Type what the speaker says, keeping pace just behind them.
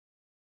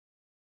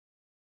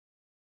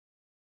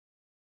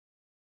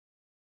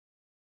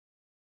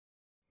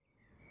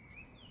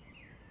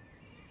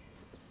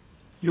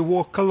You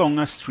walk along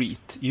a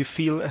street, you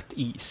feel at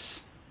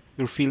ease.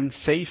 You're feeling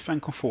safe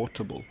and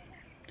comfortable.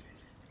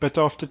 But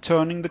after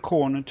turning the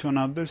corner to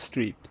another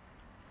street,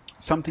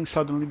 something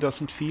suddenly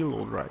doesn't feel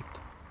all right.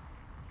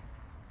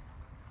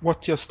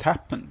 What just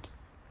happened?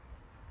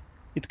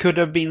 It could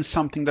have been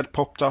something that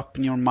popped up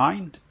in your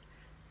mind,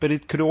 but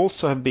it could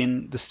also have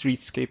been the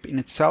streetscape in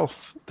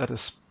itself that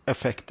has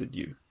affected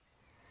you.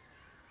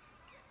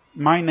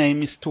 My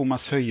name is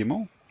Thomas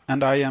Höjemo,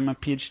 and I am a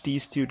PhD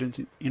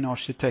student in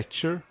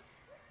architecture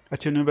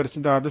at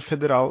Universidade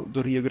Federal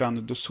do Rio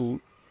Grande do Sul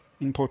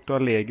in Porto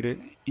Alegre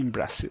in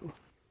Brazil.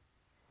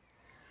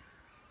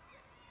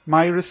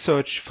 My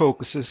research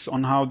focuses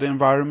on how the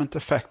environment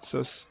affects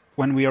us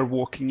when we are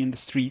walking in the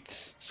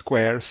streets,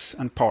 squares,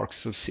 and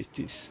parks of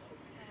cities.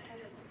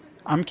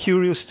 I'm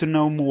curious to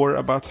know more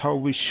about how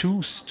we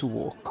choose to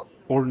walk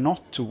or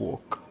not to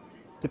walk,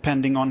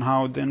 depending on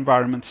how the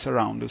environments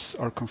around us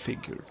are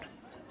configured.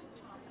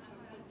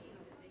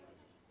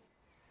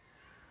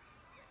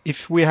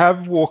 If we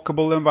have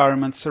walkable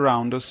environments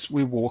around us,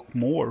 we walk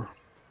more.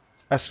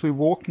 As we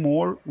walk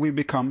more, we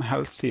become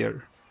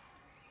healthier.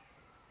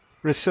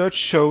 Research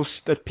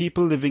shows that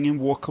people living in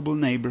walkable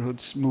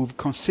neighborhoods move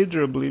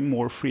considerably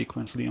more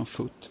frequently on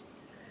foot,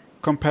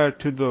 compared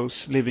to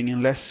those living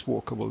in less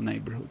walkable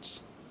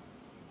neighborhoods.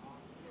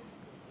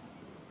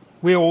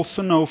 We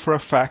also know for a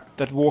fact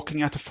that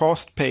walking at a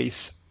fast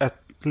pace at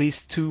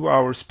least 2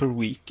 hours per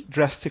week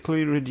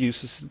drastically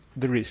reduces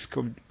the risk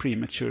of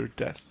premature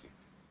death.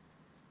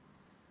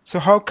 So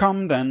how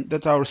come then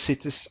that our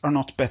cities are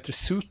not better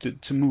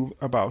suited to move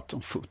about on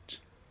foot?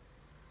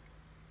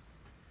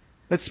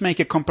 Let's make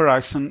a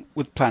comparison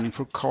with planning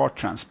for car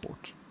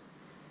transport,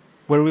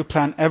 where we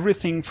plan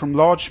everything from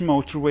large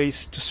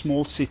motorways to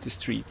small city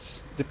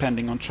streets,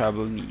 depending on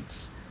travel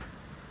needs.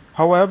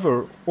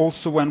 However,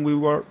 also when we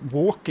were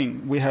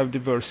walking, we have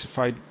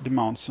diversified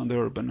demands on the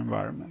urban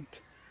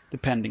environment,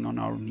 depending on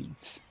our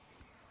needs.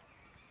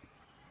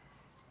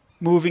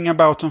 Moving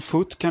about on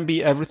foot can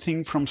be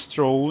everything from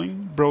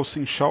strolling,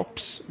 browsing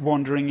shops,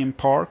 wandering in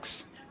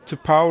parks, to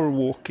power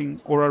walking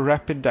or a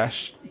rapid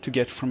dash to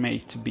get from A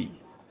to B.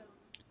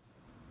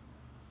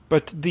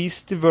 But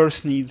these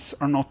diverse needs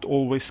are not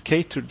always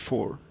catered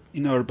for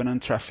in urban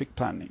and traffic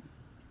planning,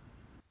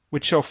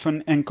 which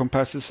often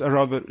encompasses a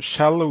rather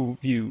shallow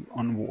view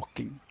on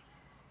walking.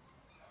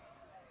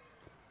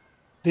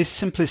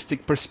 This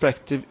simplistic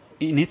perspective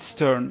in its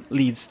turn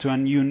leads to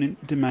an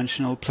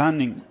unidimensional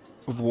planning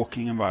of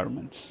walking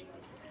environments.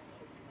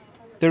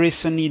 There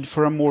is a need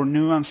for a more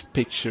nuanced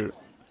picture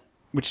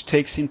which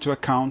takes into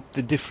account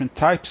the different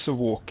types of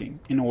walking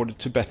in order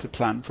to better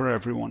plan for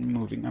everyone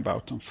moving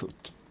about on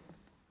foot.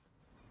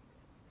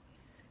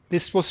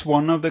 This was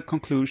one of the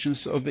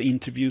conclusions of the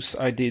interviews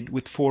I did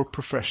with 4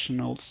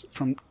 professionals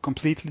from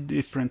completely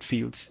different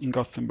fields in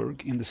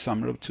Gothenburg in the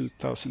summer of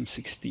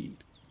 2016.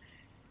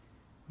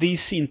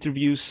 These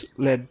interviews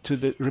led to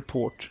the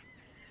report,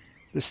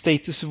 The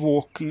Status of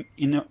Walking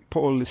in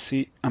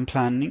Policy and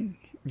Planning,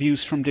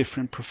 Views from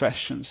Different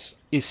Professions,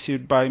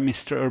 issued by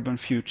Mistra Urban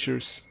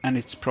Futures and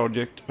its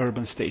project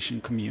Urban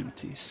Station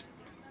Communities.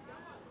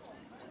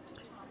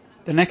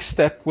 The next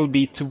step will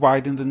be to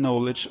widen the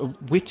knowledge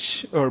of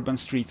which urban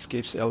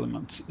streetscapes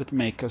elements that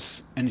make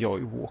us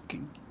enjoy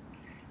walking.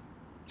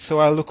 So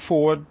I look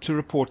forward to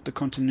report the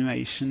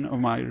continuation of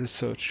my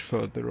research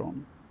further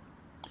on.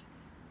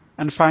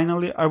 And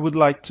finally, I would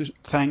like to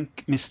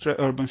thank Mistra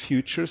Urban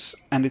Futures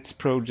and its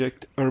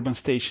project Urban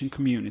Station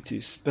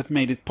Communities that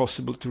made it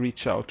possible to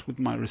reach out with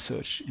my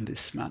research in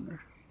this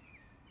manner.